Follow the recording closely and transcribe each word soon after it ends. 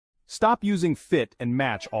Stop using fit and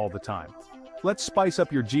match all the time. Let's spice up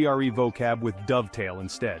your GRE vocab with dovetail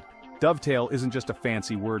instead. Dovetail isn't just a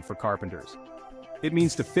fancy word for carpenters. It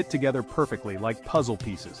means to fit together perfectly like puzzle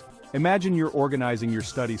pieces. Imagine you're organizing your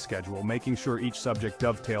study schedule, making sure each subject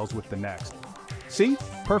dovetails with the next. See?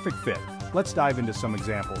 Perfect fit. Let's dive into some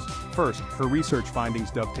examples. First, her research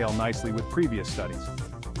findings dovetail nicely with previous studies.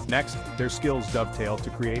 Next, their skills dovetail to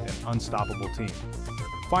create an unstoppable team.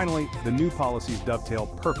 Finally, the new policies dovetail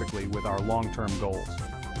perfectly with our long-term goals.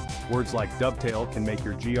 Words like dovetail can make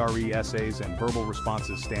your GRE essays and verbal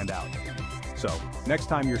responses stand out. So, next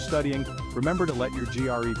time you're studying, remember to let your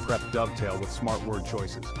GRE prep dovetail with smart word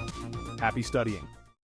choices. Happy studying!